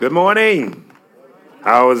Good morning.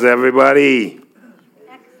 How's everybody?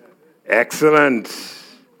 Excellent.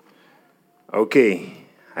 Okay,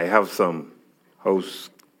 I have some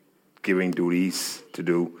housekeeping duties to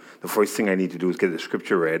do. The first thing I need to do is get the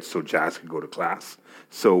scripture read so Jazz can go to class.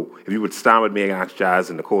 So if you would stand with me and ask Jazz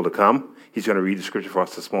and Nicole to come, he's going to read the scripture for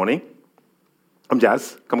us this morning.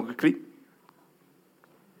 Jazz, come quickly.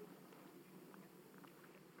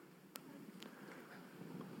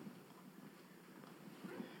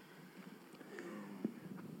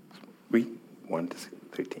 Read 1 to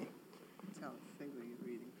 13.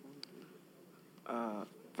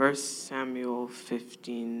 1 Samuel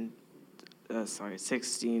 16,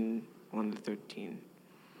 1 to 13.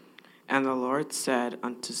 And the Lord said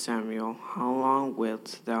unto Samuel, How long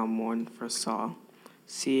wilt thou mourn for Saul,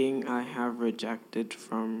 seeing I have rejected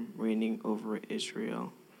from reigning over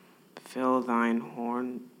Israel? Fill thine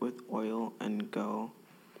horn with oil and go.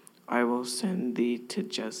 I will send thee to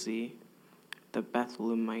Jesse the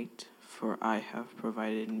Bethlehemite, for I have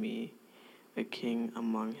provided me a king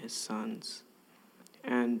among his sons.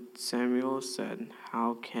 And Samuel said,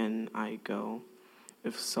 How can I go?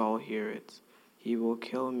 If Saul hear it, he will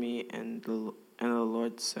kill me. And the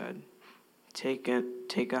Lord said, Take a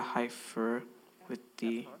heifer with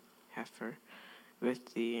thee,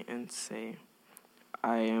 and say,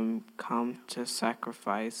 I am come to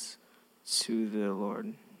sacrifice to the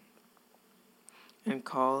Lord. And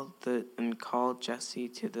call Jesse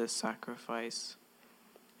to the sacrifice,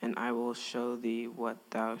 and I will show thee what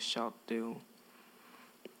thou shalt do.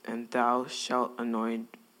 And thou shalt anoint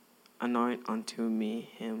unto me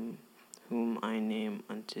him whom I name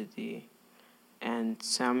unto thee. And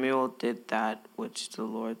Samuel did that which the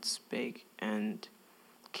Lord spake, and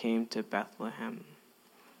came to Bethlehem.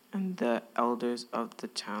 And the elders of the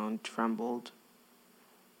town trembled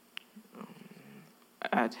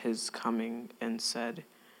at his coming, and said,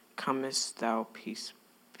 Comest thou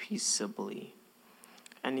peaceably?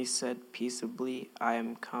 And he said, Peaceably, I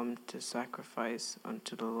am come to sacrifice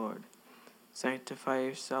unto the Lord. Sanctify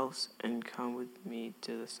yourselves, and come with me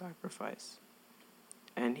to the sacrifice.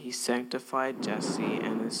 And he sanctified Jesse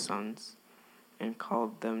and his sons, and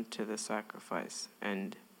called them to the sacrifice.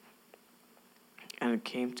 And it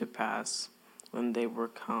came to pass, when they were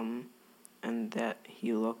come, and that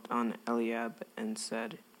he looked on Eliab, and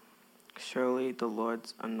said, Surely the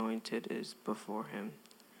Lord's anointed is before him.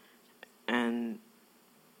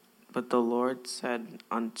 But the Lord said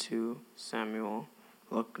unto Samuel,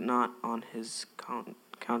 Look not on his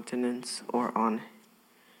countenance, or on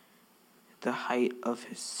the height of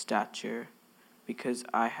his stature, because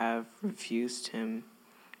I have refused him.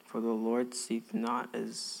 For the Lord seeth not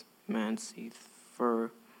as man seeth,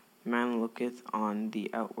 for man looketh on the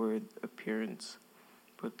outward appearance,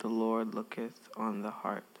 but the Lord looketh on the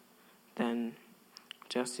heart. Then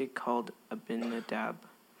Jesse called Abinadab,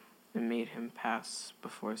 and made him pass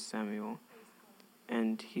before Samuel.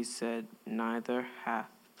 And he said, Neither hath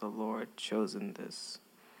the Lord chosen this.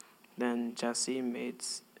 Then Jesse made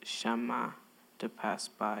Shammah to pass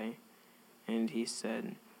by, and he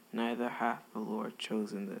said, Neither hath the Lord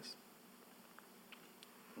chosen this.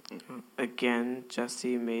 Again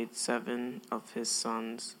Jesse made 7 of his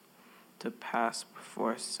sons to pass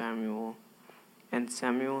before Samuel. And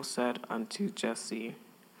Samuel said unto Jesse,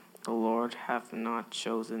 The Lord hath not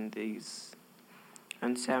chosen these.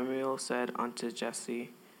 And Samuel said unto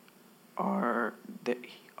Jesse, Are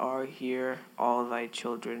here all thy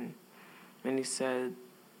children? And he said,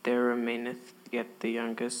 There remaineth yet the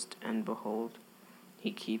youngest, and behold,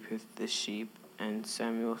 he keepeth the sheep. And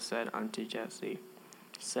Samuel said unto Jesse,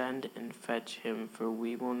 Send and fetch him, for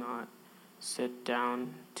we will not sit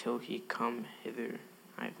down till he come hither.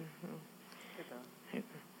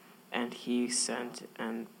 And he sent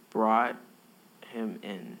and brought him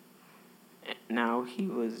in. Now he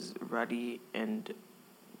was ruddy and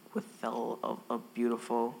withal of a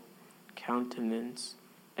beautiful countenance,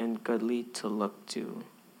 and goodly to look to.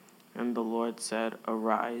 And the Lord said,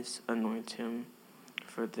 Arise, anoint him,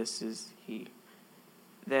 for this is he.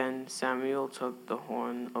 Then Samuel took the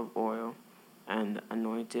horn of oil, and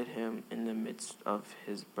anointed him in the midst of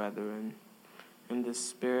his brethren. And the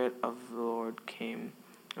Spirit of the Lord came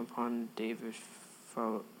upon David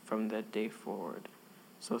from that day forward.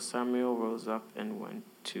 So Samuel rose up and went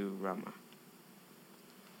to Ramah.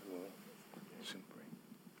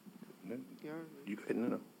 You go ahead.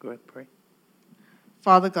 No. Go ahead, pray.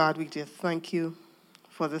 Father God, we just thank you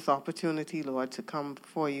for this opportunity, Lord, to come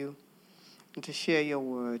before you and to share your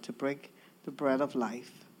word, to break the bread of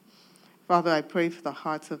life. Father, I pray for the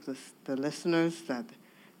hearts of the listeners, that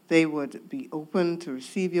they would be open to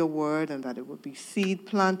receive your word, and that it would be seed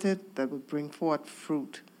planted that would bring forth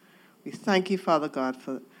fruit We thank you, Father God,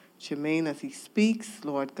 for Jermaine as he speaks.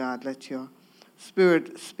 Lord God, let your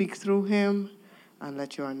Spirit speak through him, and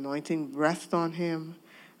let your anointing rest on him,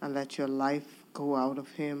 and let your life go out of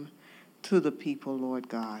him to the people, Lord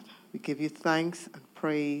God. We give you thanks and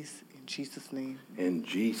praise in Jesus' name. In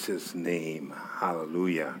Jesus' name,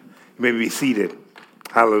 hallelujah. You may be seated.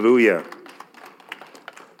 Hallelujah.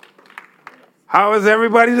 How is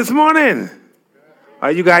everybody this morning?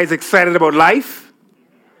 Are you guys excited about life?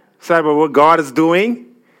 Excited about what God is doing?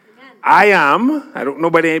 I am. I don't know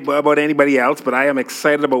about anybody else, but I am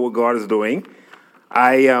excited about what God is doing.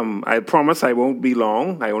 I promise I won't be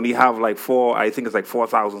long. I only have like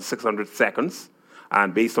 4,600 seconds.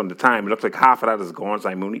 And based on the time, it looks like half of that is gone, so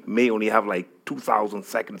I may only have like 2,000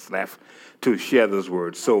 seconds left to share those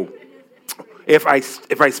words. So if I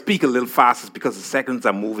speak a little fast, it's because the seconds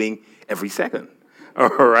are moving every second. All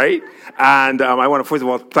right? And I want to first of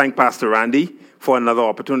all thank Pastor Randy for another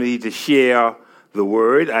opportunity to share the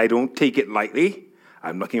word. I don't take it lightly.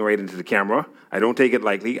 I'm looking right into the camera. I don't take it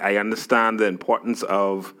lightly. I understand the importance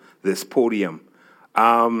of this podium.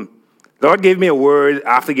 Lord gave me a word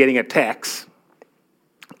after getting a text,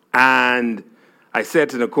 and I said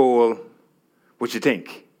to Nicole, "What you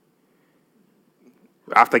think?"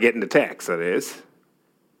 After getting the text, that is.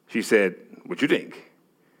 She said, "What you think?"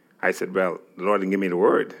 I said, "Well, the Lord didn't give me the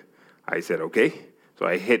word." I said, "Okay." So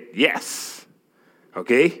I hit yes.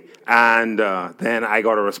 Okay? And then I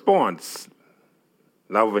got a response.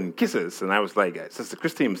 Love and kisses. And I was like, Sister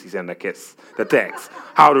Christine, she sent the text,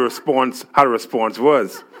 how the response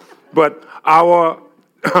was. But our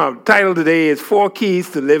title today is 4 Keys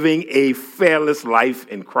to Living a Fearless Life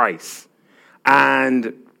in Christ.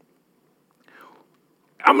 And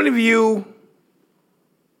how many of you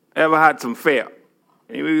ever had some fear?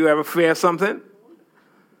 Any of you ever fear something?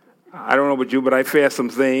 I don't know about you, but I fear some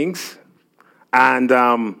things. And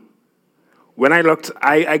when I looked,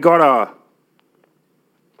 I got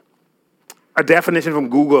a definition from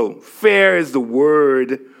Google. Fear is the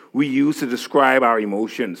word we use to describe our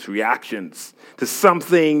emotions, reactions to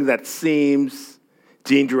something that seems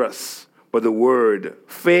dangerous. But the word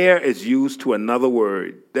fear is used to another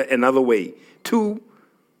way, to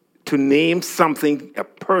name something a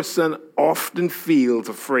person often feels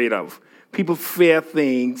afraid of. People fear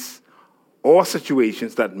things or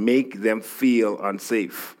situations that make them feel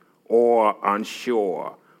unsafe or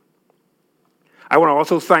unsure. I want to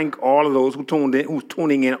also thank all of those who's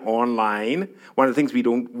tuning in online. One of the things we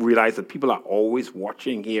don't realize that people are always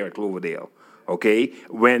watching here at Cloverdale. Okay,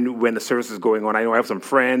 when the service is going on, I know I have some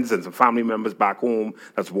friends and some family members back home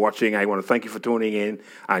that's watching. I want to thank you for tuning in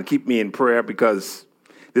and keep me in prayer, because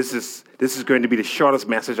this is going to be the shortest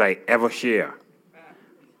message I ever share.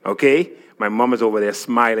 Okay, my mom is over there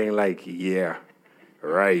smiling like, yeah,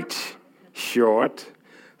 right, short.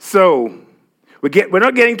 So we're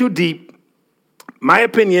not getting too deep. My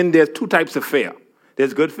opinion, there's 2 types of fear.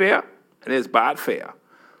 There's good fear and there's bad fear.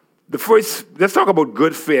 The first, let's talk about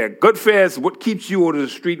good fear. Good fear is what keeps you out of the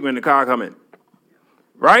street when the car come in.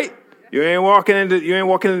 Right? You ain't walking in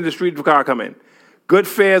the street if the car come in. Good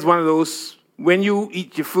fear is one of those, when you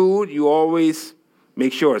eat your food, you always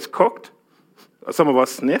make sure it's cooked. Some of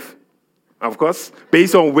us sniff, of course.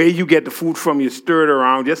 Based on where you get the food from, you stir it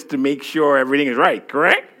around just to make sure everything is right,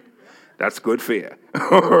 correct? That's good fear,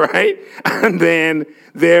 all right? And then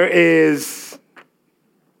there is,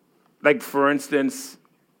 like, for instance,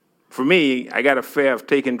 for me, I got a fear of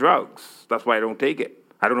taking drugs. That's why I don't take it.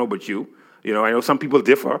 I don't know about you. You know, I know some people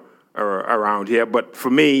differ around here, but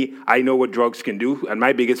for me, I know what drugs can do. And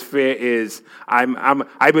my biggest fear is I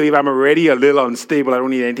believe I'm already a little unstable. I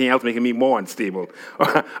don't need anything else making me more unstable,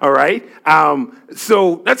 all right?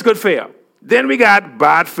 So that's good fear. Then we got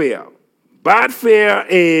bad fear. Bad fear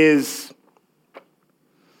is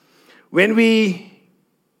when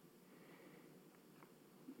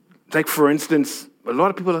like, for instance, a lot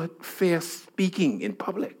of people fear speaking in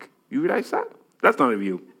public. You realize that? That's none of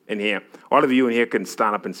you in here. All of you in here can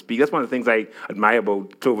stand up and speak. That's one of the things I admire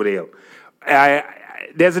about Cloverdale. There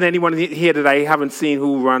isn't anyone here that I haven't seen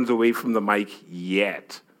who runs away from the mic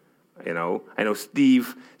yet. You know, I know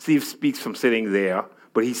Steve speaks from sitting there,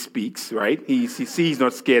 but he speaks, right? He's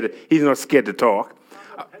not scared. He's not scared to talk.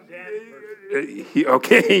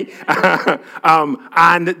 Okay.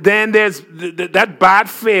 And then there's that bad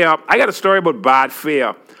fear. I got a story about bad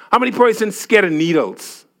fear. How many persons scared of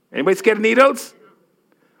needles? Anybody scared of needles?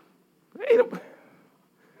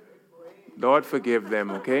 Lord forgive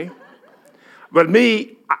them, okay? But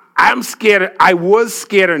me, I'm scared. I was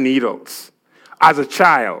scared of needles as a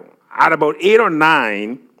child. At about 8 or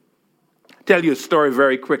 9, tell you a story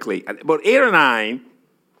very quickly. At about 8 or 9,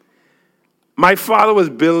 my father was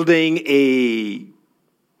building a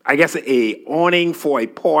awning for a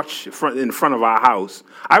porch in front of our house.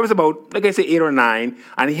 I was about, like I say, 8 or 9,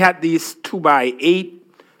 and he had these 2x8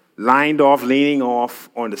 lined off, leaning off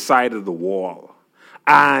on the side of the wall.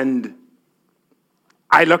 And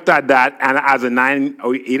I looked at that, and as a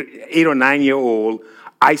 8 or 9 year old,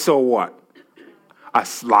 I saw what? A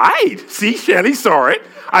slide. See, Shelley saw it.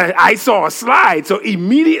 I saw a slide. So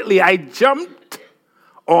immediately I jumped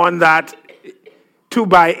on that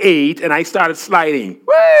 2x8 and I started sliding.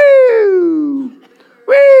 Woo!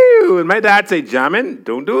 Woo! And my dad said, Jamin,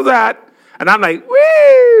 don't do that. And I'm like,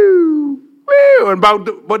 woo! Woo! And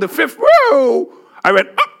about the fifth woo, I went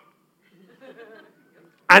up.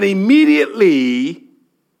 And immediately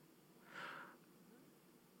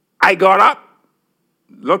I got up,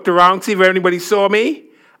 looked around, see if anybody saw me,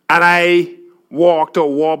 and I walked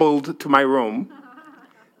or wobbled to my room,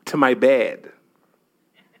 to my bed.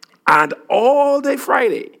 And all day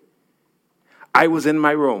Friday, I was in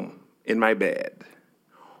my room, in my bed.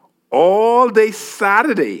 All day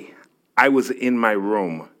Saturday, I was in my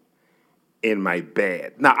room, in my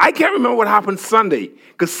bed. Now, I can't remember what happened Sunday,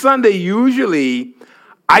 because Sunday, usually,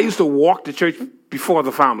 I used to walk to church before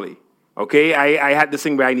the family. Okay, I had this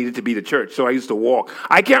thing where I needed to be to church, so I used to walk.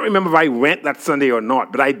 I can't remember if I went that Sunday or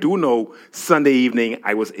not, but I do know Sunday evening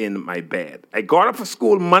I was in my bed. I got up for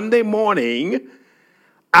school Monday morning,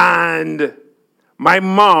 and my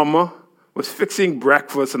mom was fixing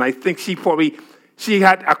breakfast, and I think she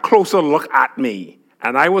had a closer look at me,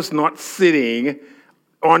 and I was not sitting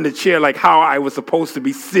on the chair like how I was supposed to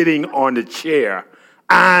be sitting on the chair.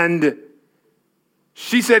 And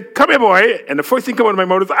she said, come here, boy. And the first thing came out of my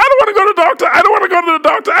mouth is, I don't want to go to the doctor. I don't want to go to the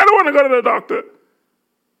doctor. I don't want to go to the doctor.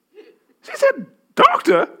 She said,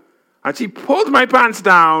 doctor? And she pulled my pants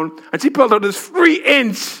down, and she pulled out this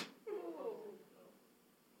 3-inch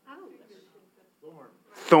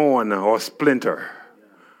thorn or splinter.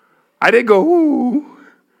 I didn't go, ooh.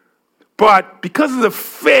 But because of the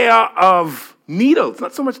fear of needles,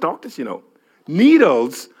 not so much doctors,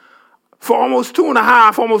 needles, for almost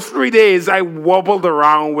 2.5, almost 3 days, I wobbled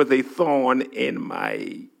around with a thorn in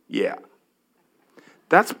my,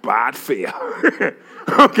 That's bad fear.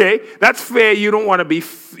 Okay? That's fear you don't want to be,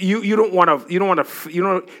 you don't want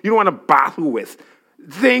to battle with.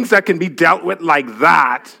 Things that can be dealt with like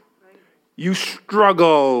that, you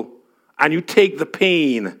struggle and you take the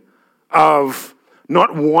pain of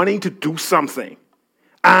not wanting to do something.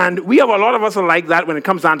 And a lot of us are like that when it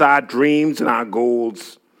comes down to our dreams and our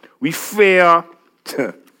goals. We fear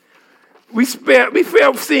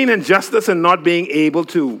seeing injustice and not being able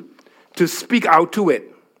to speak out to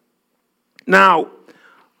it. Now,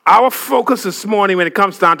 our focus this morning when it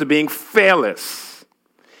comes down to being fearless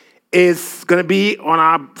is going to be on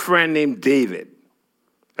our friend named David.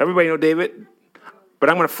 Everybody know David?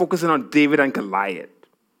 But I'm going to focus in on David and Goliath.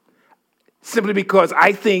 Simply because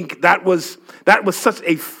I think that was such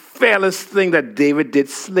a fearless thing that David did,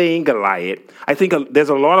 slaying Goliath. I think there's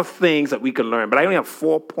a lot of things that we can learn, but I only have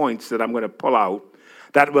 4 points that I'm going to pull out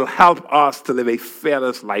that will help us to live a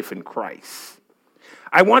fearless life in Christ.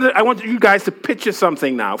 I want you guys to picture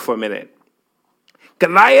something now for a minute.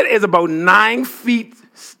 Goliath is about 9 feet,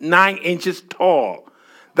 9 inches tall.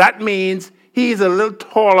 That means he's a little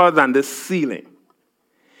taller than the ceiling.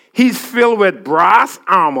 He's filled with brass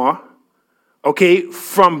armor, okay,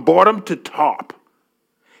 from bottom to top.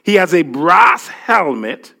 He has a brass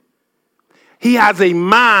helmet. He has a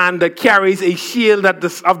man that carries a shield of the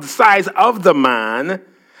size of the man,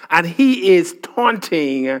 and he is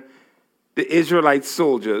taunting the Israelite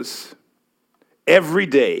soldiers every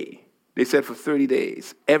day. They said for 30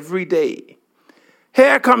 days, every day.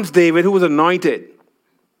 Here comes David, who was anointed.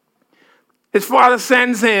 His father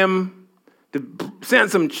sends him to send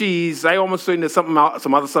some cheese. I almost saw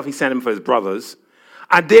some other stuff he sent him for his brothers.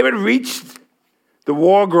 And David reached the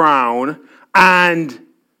war ground, and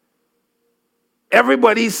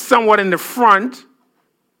everybody's somewhat in the front,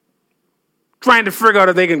 trying to figure out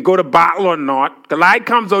if they can go to battle or not. Goliath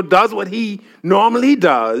comes out, does what he normally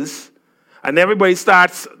does, and the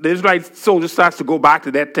Israelite soldier starts to go back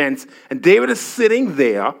to their tents, and David is standing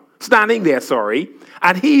there,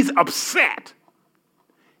 and he's upset.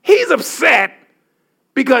 He's upset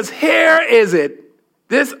because here is it.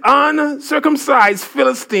 This uncircumcised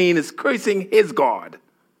Philistine is cursing his God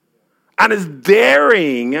and is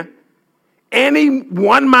daring any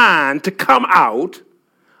one man to come out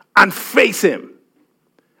and face him.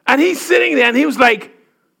 And he's sitting there and he was like,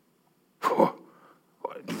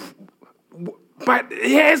 but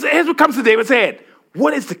here's what comes to David's head.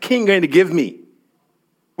 What is the king going to give me?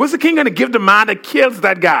 What's the king going to give the man that kills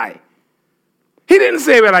that guy? He didn't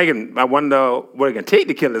say, well, I wonder what it can take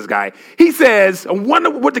to kill this guy. He says, I wonder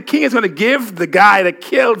what the king is going to give the guy that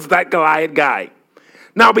kills that Goliath guy.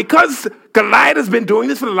 Now, because Goliath has been doing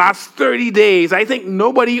this for the last 30 days, I think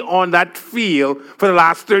nobody on that field for the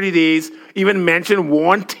last 30 days even mentioned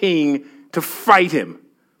wanting to fight him.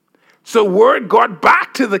 So word got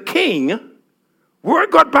back to the king.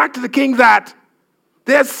 That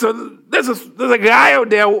there's a guy out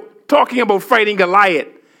there talking about fighting Goliath.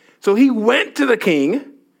 So he went to the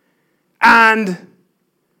king, and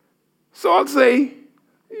Saul say,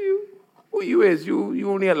 who you is?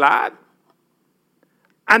 You only a lad?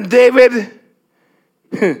 And David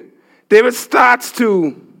starts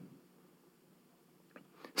to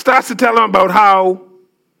tell him about how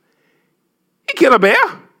he killed a bear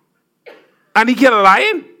and he killed a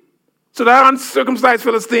lion. So that uncircumcised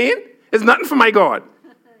Philistine is nothing for my God.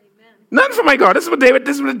 Amen. Nothing for my God. This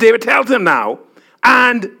is what David tells him now.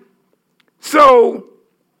 And so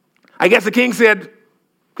I guess the king said,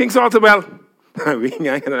 King Saul said, well, we ain't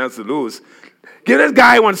got nothing else to lose. Give this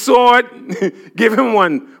guy one sword, give him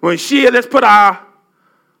one shield, let's put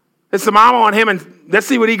some armor on him and let's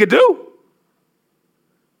see what he could do.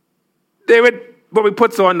 David, but he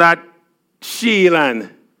puts on that shield and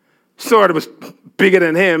sword was bigger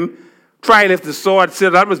than him. Tried to lift the sword,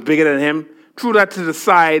 said that was bigger than him. Threw that to the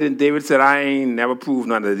side, and David said, I ain't never proved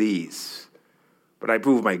none of these. But I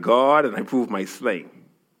proved my God and I proved my sling.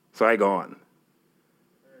 So I go on.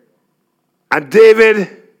 And David,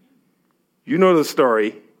 you know the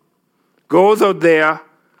story, goes out there.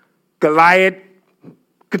 Goliath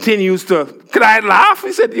continues to, Goliath laugh.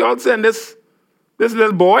 He said, y'all send this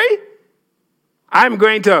little boy? I'm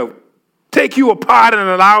going to take you apart and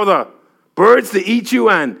allow the birds to eat you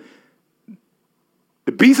and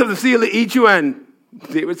the beasts of the field to eat you. And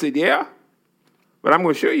David said, yeah, but I'm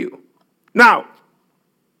going to show you. Now,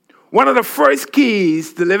 one of the first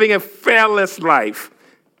keys to living a fearless life,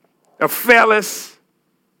 a fearless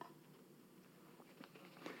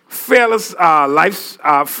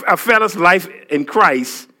life in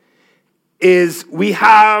Christ is we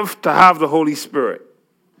have to have the Holy Spirit.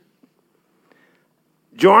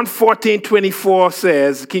 John 14:24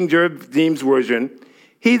 says, King James Version,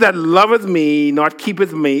 he that loveth me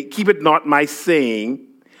keepeth not my saying,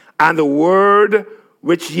 and the word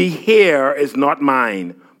which ye hear is not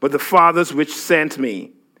mine, but the Father's which sent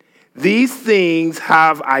me. These things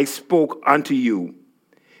have I spoke unto you,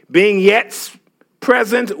 being yet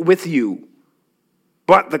present with you.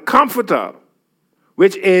 But the Comforter,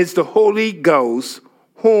 which is the Holy Ghost,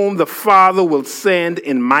 whom the Father will send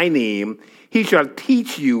in my name, he shall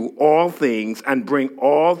teach you all things and bring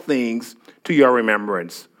all things to your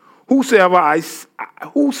remembrance. Whosoever I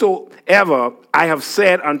have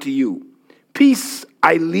said unto you, peace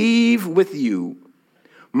I leave with you.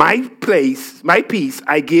 My peace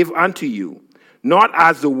I give unto you. Not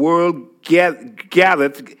as the world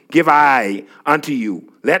gathereth, give I unto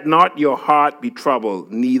you. Let not your heart be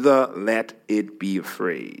troubled, neither let it be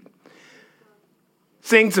afraid.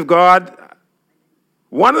 Saints of God,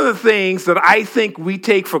 one of the things that I think we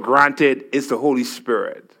take for granted is the Holy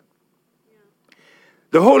Spirit.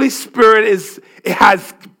 The Holy Spirit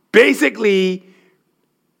has basically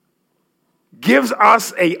gives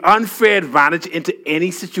us an unfair advantage into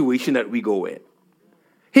any situation that we go in.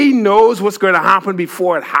 He knows what's going to happen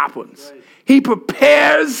before it happens. Right. He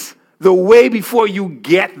prepares the way before you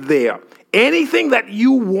get there. Anything that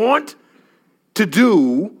you want to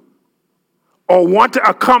do or want to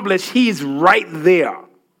accomplish, he's right there.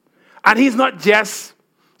 And he's not just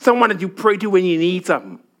someone that you pray to when you need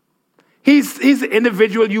something. He's the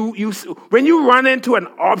individual when you run into an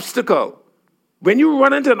obstacle,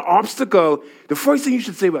 the first thing you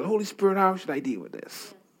should say, well, Holy Spirit, how should I deal with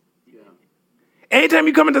this? Yeah. Anytime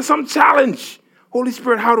you come into some challenge, Holy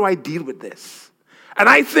Spirit, how do I deal with this? And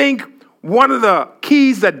I think one of the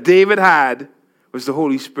keys that David had was the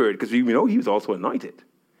Holy Spirit, because he was also anointed.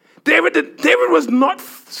 David was not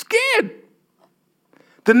scared.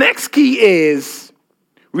 The next key is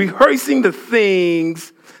rehearsing the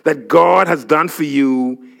things that God has done for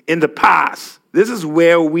you in the past. This is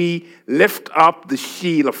where we lift up the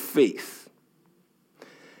shield of faith.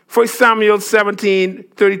 1 Samuel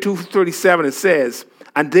 17:32-37, it says,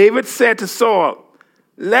 and David said to Saul,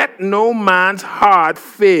 let no man's heart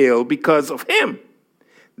fail because of him.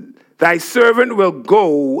 Thy servant will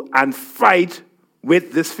go and fight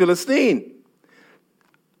with this Philistine.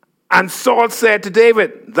 And Saul said to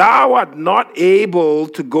David, thou art not able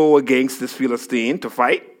to go against this Philistine to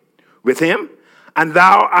fight with him, and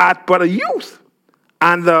thou art but a youth,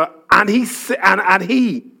 and he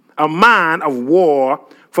a man of war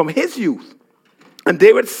from his youth. And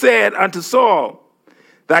David said unto Saul,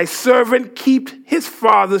 thy servant keep his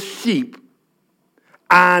father's sheep.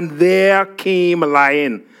 And there came a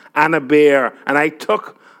lion and a bear, and I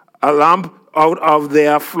took a lamb out of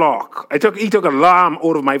their flock. He took a lamb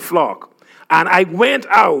out of my flock. And I went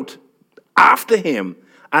out after him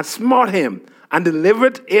and smote him and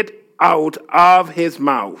delivered it out of his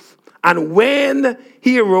mouth. And when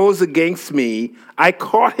he arose against me, I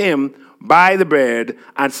caught him by the beard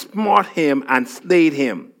and smote him and slayed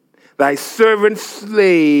him. Thy servant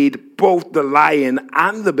slayed both the lion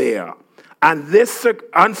and the bear. And this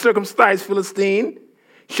uncircumcised Philistine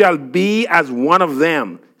shall be as one of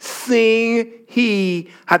them, seeing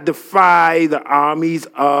he had defied the armies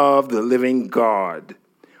of the living God.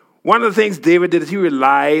 One of the things David did is he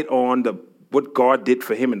relied on what God did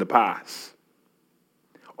for him in the past.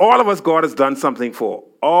 All of us, God has done something for.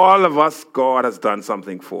 All of us, God has done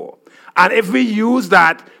something for. And if we use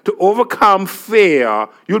that to overcome fear,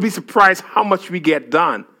 you'll be surprised how much we get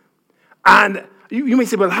done. And you may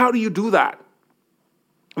say, well, how do you do that?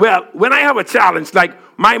 Well, when I have a challenge, like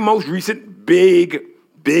my most recent big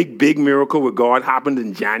miracle with God happened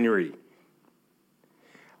in January.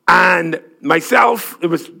 And myself, it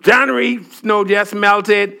was January, snow just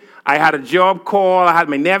melted. I had a job call. I had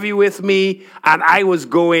my nephew with me, and I was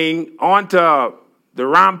going onto the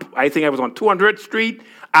ramp. I think I was on 200th Street,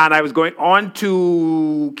 and I was going on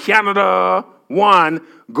to Canada 1,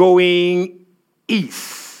 going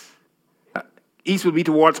east. East would be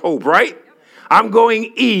towards Hope, right? I'm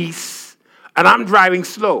going east, and I'm driving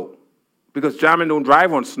slow because German don't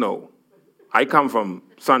drive on snow. I come from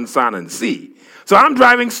sun, and sea. So I'm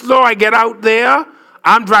driving slow. I get out there.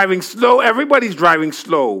 I'm driving slow. Everybody's driving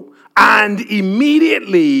slow. And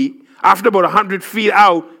immediately, after about 100 feet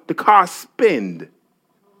out, the car spinned.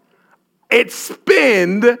 It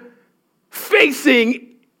spinned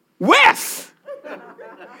facing west.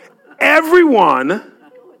 Everyone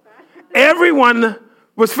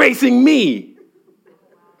was facing me.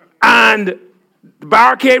 And the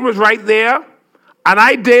barricade was right there. And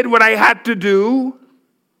I did what I had to do.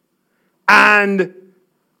 And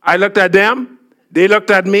I looked at them. They looked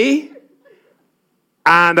at me.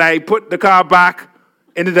 And I put the car back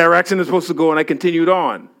in the direction it's supposed to go, and I continued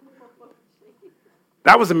on.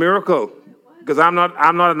 That was a miracle, because I'm not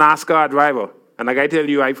a NASCAR driver. And like I tell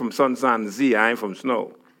you, I'm from sun, and sea. I'm from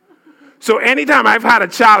snow. So anytime I've had a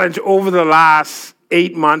challenge over the last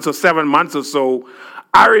 8 months or 7 months or so,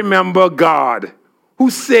 I remember God who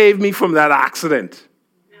saved me from that accident.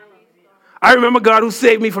 I remember God who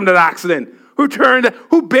saved me from that accident,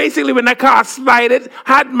 who basically, when that car slided,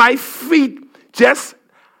 had my feet just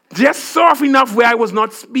soft enough where I was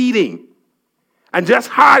not speeding, and just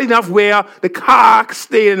hard enough where the car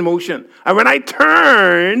stayed in motion. And when I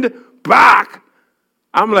turned back,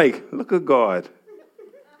 I'm like, look at God.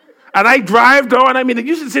 And I drive on. I mean,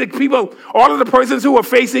 you should see the people, all of the persons who were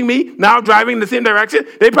facing me, now driving in the same direction,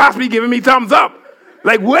 they possibly giving me thumbs up.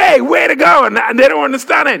 Like, way to go. And they don't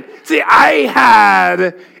understand it. See, I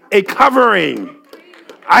had a covering.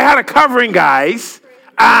 I had a covering, guys.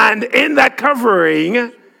 And in that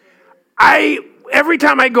covering, every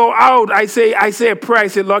time I go out, I say a prayer. I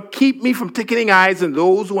say, Lord, keep me from ticketing eyes and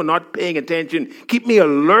those who are not paying attention. Keep me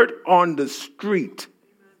alert on the street.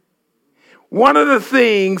 One of the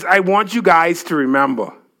things I want you guys to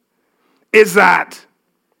remember is that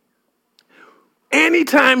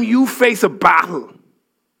anytime you face a battle,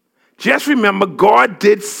 just remember God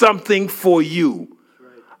did something for you.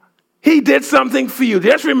 He did something for you.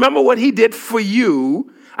 Just remember what he did for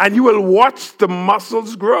you, and you will watch the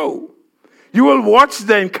muscles grow. You will watch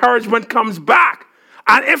the encouragement comes back.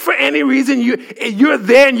 And if for any reason you're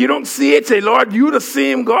there and you don't see it, say, Lord, you're the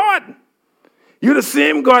same God. You're the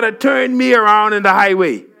same God that turned me around in the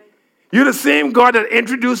highway. You're the same God that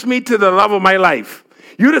introduced me to the love of my life.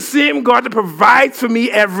 You're the same God that provides for me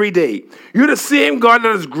every day. You're the same God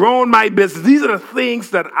that has grown my business. These are the things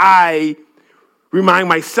that I remind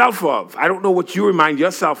myself of. I don't know what you remind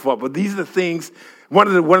yourself of, but these are the things, one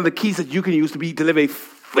of the keys that you can use to live a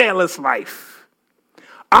fearless life.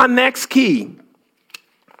 Our next key,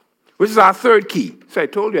 which is our third key. So I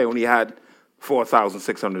told you I only had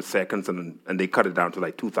 4,600 seconds, and they cut it down to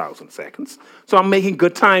like 2,000 seconds. So I'm making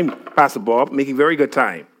good time, Pastor Bob, making very good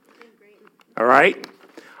time. All right?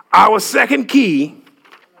 Our third key,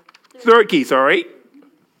 sorry.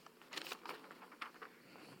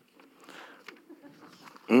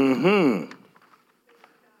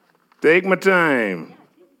 Take my time.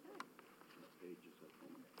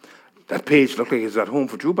 That page looks like it's at home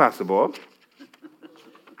for true, Pastor Bob.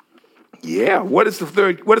 Yeah, what is the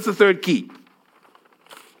third key?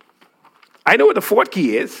 I know what the fourth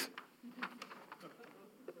key is.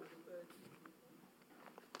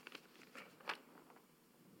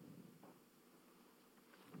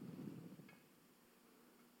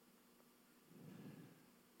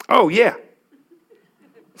 Oh, yeah.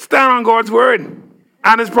 Stand on God's word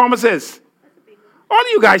and his promises. All of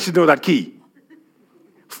you guys should know that key.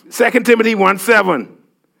 2 Timothy 1:7.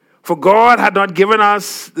 For God had not given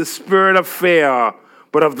us the spirit of fear,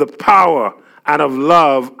 but of the power and of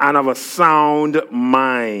love and of a sound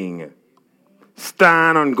mind.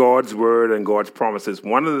 Stand on God's word and God's promises.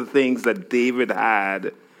 One of the things that David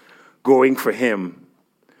had going for him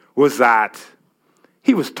was that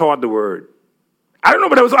he was taught the word. I don't know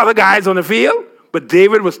about those other guys on the field, but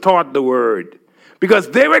David was taught the word. Because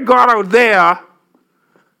David got out there and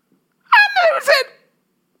David said,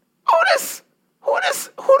 who this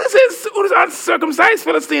uncircumcised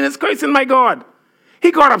Philistine is cursing my God?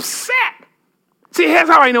 He got upset. See, here's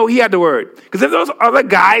how I know he had the word. Because if those other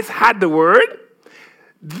guys had the word,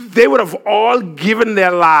 they would have all given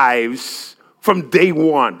their lives from day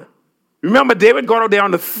one. Remember, David got out there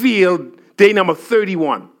on the field day number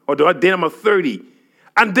 31, or day number 30.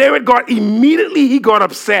 And David he got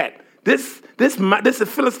upset. This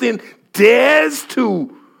Philistine dares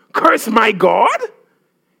to curse my God?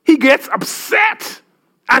 He gets upset.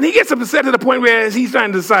 And he gets upset to the point where he's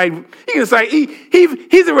trying to decide, he's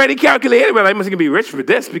already calculated, well, I must be rich for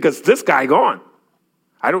this because this guy gone.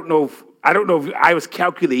 I don't know if I was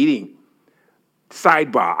calculating,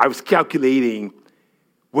 sidebar, I was calculating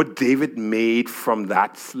what David made from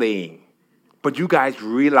that slaying. But you guys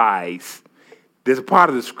realize there's a part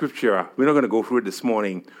of the scripture, we're not going to go through it this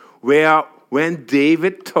morning, where when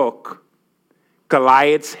David took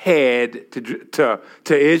Goliath's head to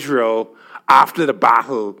Israel after the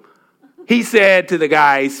battle, he said to the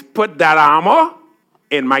guys, put that armor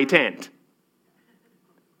in my tent.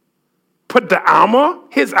 Put the armor,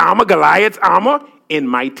 his armor, Goliath's armor, in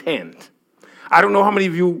my tent. I don't know how many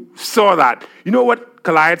of you saw that. You know what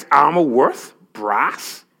Goliath's armor worth?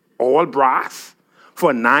 Brass, all brass,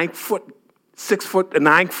 for a 9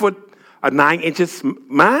 inches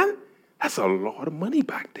man. That's a lot of money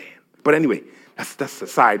back then. But anyway, that's the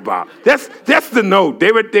sidebar. That's the note.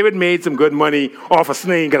 David made some good money off of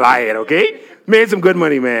slaying Goliath. Okay, made some good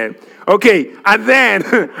money, man. Okay, and then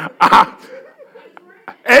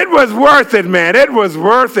it was worth it, man. It was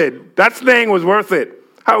worth it. That slaying was worth it.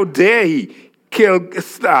 How dare he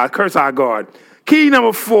curse our God? Key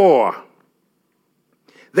number 4.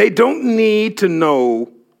 They don't need to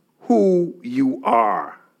know who you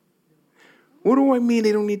are. What do I mean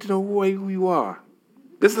they don't need to know who you are?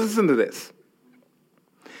 Listen to this.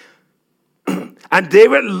 And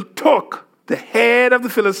David took the head of the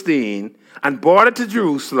Philistine and brought it to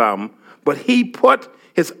Jerusalem, but he put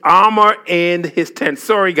his armor in his tent.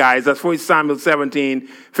 Sorry, guys, that's 1 Samuel 17,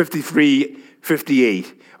 53,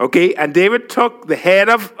 58. Okay, and David took the head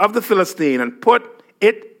of the Philistine and brought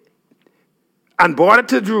it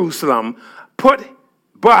to Jerusalem, but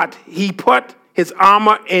he put his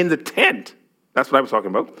armor in the tent. That's what I was talking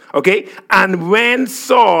about. Okay, and when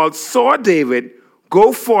Saul saw David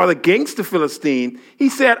go forth against the Philistine, he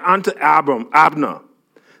said unto Abner,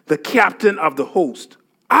 the captain of the host,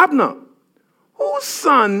 Abner, whose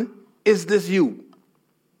son is this you?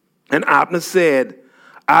 And Abner said,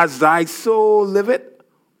 as thy soul liveth,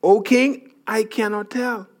 O king, I cannot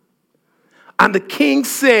tell. And the king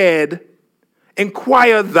said,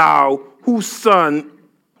 inquire thou whose son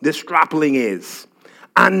this strapling is.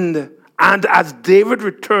 And as David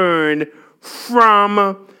returned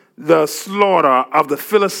from the slaughter of the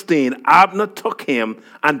Philistine, Abner took him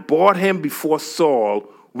and brought him before Saul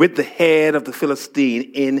with the head of the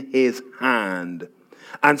Philistine in his hand.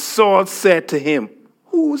 And Saul said to him,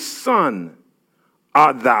 whose son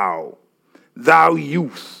art thou, thou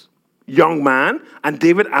youth, young man? And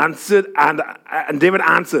David answered, I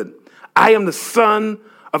am the son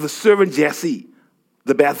of the servant Jesse,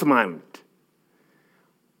 the Bethlehemite.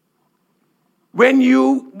 When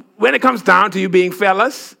it comes down to you being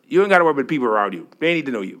fellas, you ain't got to worry about people around you. They need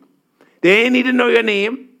to know you. They need to know your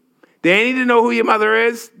name. They need to know who your mother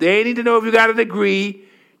is. They need to know if you got a degree.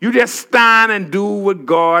 You just stand and do what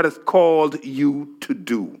God has called you to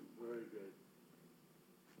do.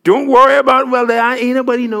 Don't worry about, well, ain't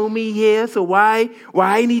nobody know me here, so why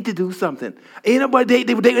I need to do something? Ain't nobody,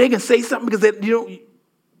 they can say something because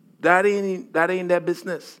that ain't their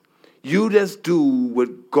business. You just do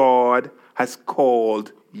what God has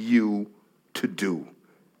called you to do.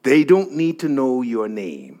 They don't need to know your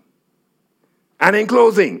name. And in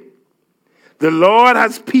closing, the Lord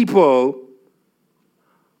has people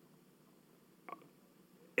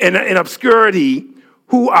in obscurity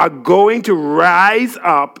who are going to rise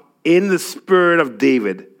up in the spirit of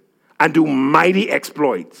David and do mighty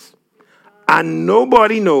exploits. And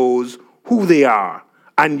nobody knows who they are.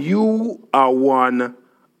 And you are one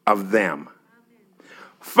of them.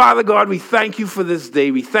 Father God, we thank you for this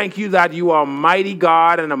day. We thank you that you are a mighty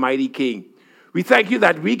God and a mighty King. We thank you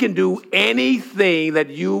that we can do anything that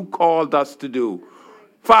you called us to do.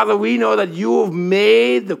 Father, we know that you have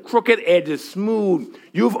made the crooked edges smooth.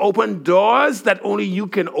 You've opened doors that only you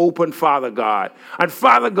can open, Father God. And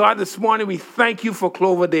Father God, this morning we thank you for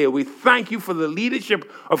Cloverdale. We thank you for the leadership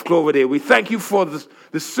of Cloverdale. We thank you for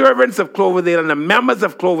the servants of Cloverdale and the members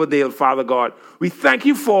of Cloverdale, Father God. We thank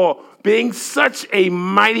you for being such a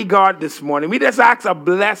mighty God this morning. We just ask a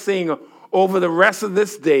blessing over the rest of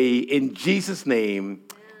this day. In Jesus' name,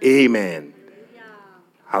 amen.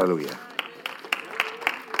 Hallelujah.